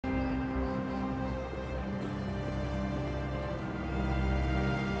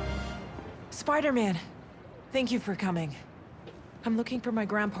Spider-Man, thank you for coming. I'm looking for my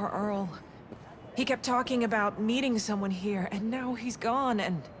Grandpa Earl. He kept talking about meeting someone here, and now he's gone,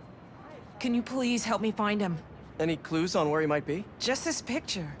 and... Can you please help me find him? Any clues on where he might be? Just this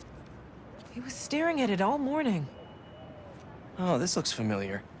picture. He was staring at it all morning. Oh, this looks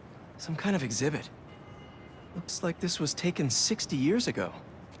familiar. Some kind of exhibit. Looks like this was taken 60 years ago.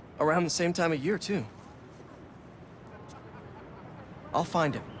 Around the same time of year, too. I'll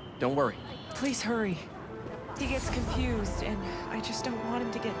find him. Don't worry. Please hurry. He gets confused, and I just don't want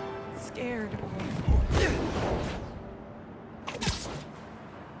him to get scared or...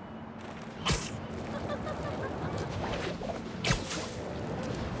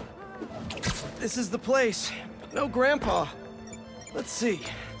 This is the place. No Grandpa. Let's see.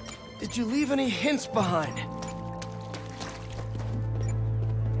 Did you leave any hints behind?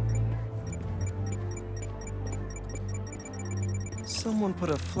 Someone put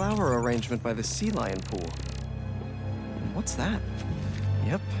a flower arrangement by the sea lion pool. What's that?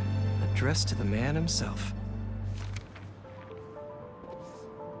 Yep, addressed to the man himself.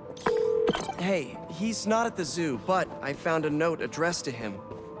 Hey, he's not at the zoo, but I found a note addressed to him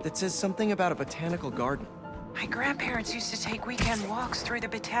that says something about a botanical garden. My grandparents used to take weekend walks through the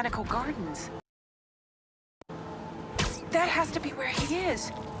botanical gardens. That has to be where he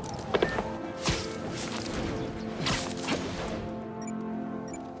is.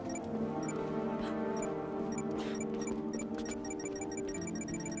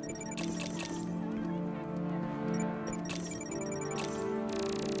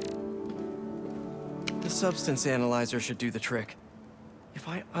 The substance analyzer should do the trick. If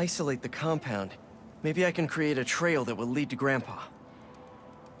I isolate the compound, maybe I can create a trail that will lead to Grandpa.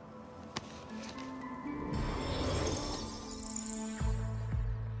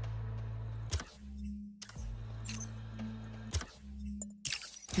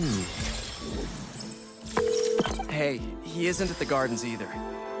 Hey, he isn't at the gardens either.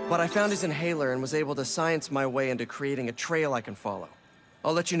 But I found his inhaler and was able to science my way into creating a trail I can follow.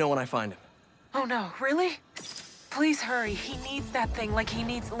 I'll let you know when I find him. Oh no, really? Please hurry. He needs that thing like he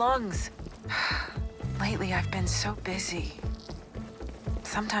needs lungs. Lately, I've been so busy.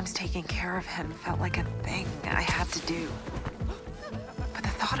 Sometimes taking care of him felt like a thing I had to do. But the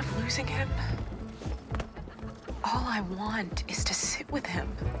thought of losing him... All I want is to sit with him.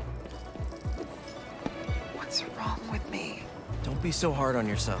 What's wrong with me? Don't be so hard on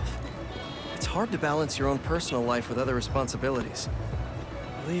yourself. It's hard to balance your own personal life with other responsibilities.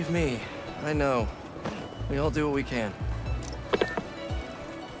 Believe me, I know. We all do what we can.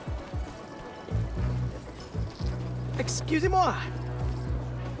 Excusez-moi!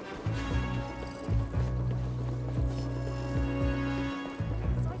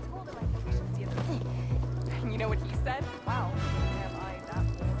 So I told him I think we should see it. And you know what he said? Wow, am I that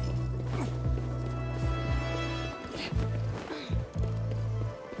boring?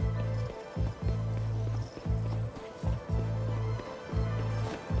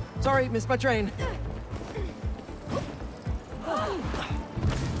 Sorry, missed my train.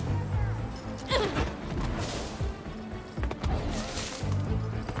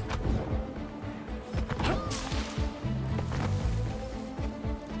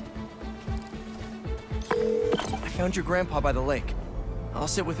 I found your grandpa by the lake. I'll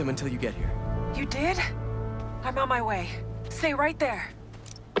sit with him until you get here. You did? I'm on my way. Stay right there.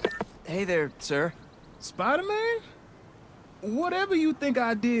 Hey there, sir. Spider-Man? Whatever you think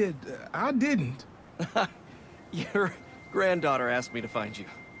I did, I didn't. Your granddaughter asked me to find you.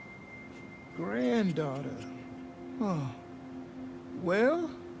 Granddaughter. Oh.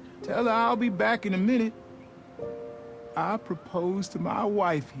 Well, tell her I'll be back in a minute. I proposed to my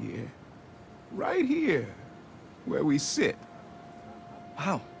wife here. Right here, where we sit.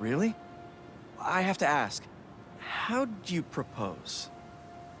 Wow, really? I have to ask, how'd you propose?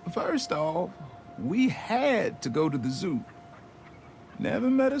 First off, we had to go to the zoo. Never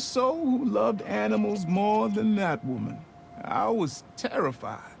met a soul who loved animals more than that woman. I was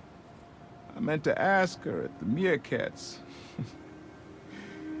terrified. I meant to ask her at the meerkats.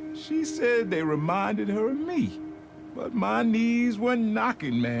 She said they reminded her of me, but my knees were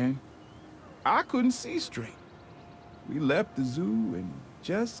knocking, man. I couldn't see straight. We left the zoo and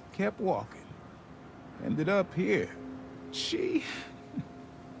just kept walking. Ended up here. She...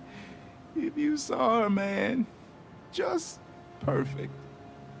 If you saw her, man, just perfect,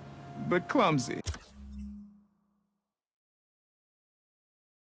 but clumsy.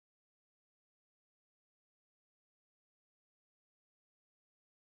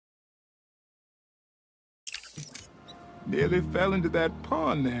 Nearly fell into that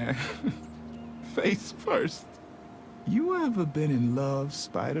pond there, face first. You ever been in love,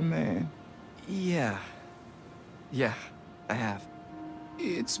 Spider-Man? Yeah. Yeah, I have.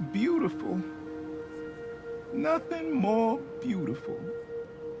 It's beautiful. Nothing more beautiful.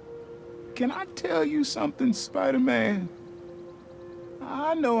 Can I tell you something, Spider-Man?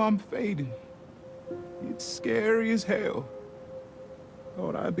 I know I'm fading. It's scary as hell.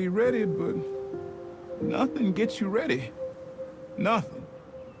 Thought I'd be ready, but nothing gets you ready. Nothing.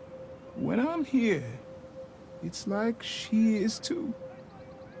 When I'm here, it's like she is too.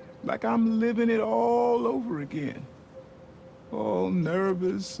 Like I'm living it all over again. All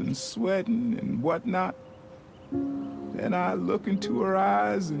nervous and sweating and whatnot. Then I look into her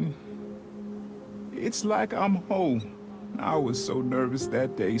eyes and it's like I'm home. I was so nervous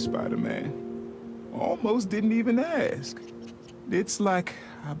that day, Spider-Man. Almost didn't even ask. It's like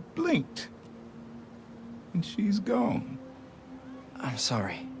I blinked and she's gone. I'm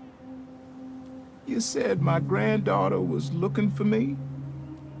sorry. You said my granddaughter was looking for me?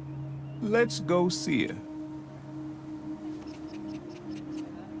 Let's go see her.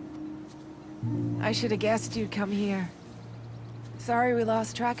 I should have guessed you'd come here. Sorry we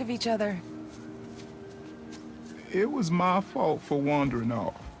lost track of each other. It was my fault for wandering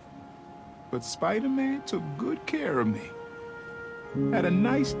off. But Spider-Man took good care of me. Had a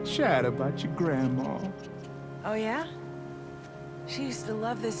nice chat about your grandma. Oh yeah? She used to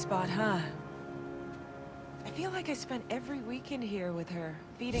love this spot, huh? I feel like I spent every weekend here with her,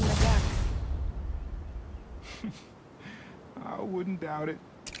 feeding the ducks. I wouldn't doubt it.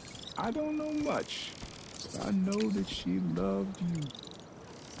 I don't know much, but I know that she loved you.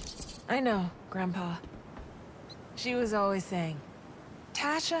 I know, Grandpa. She was always saying,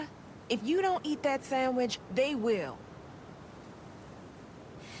 Tasha, if you don't eat that sandwich, they will.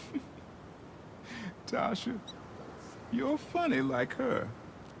 Tasha, you're funny like her.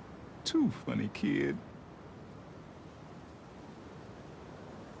 Too funny, kid.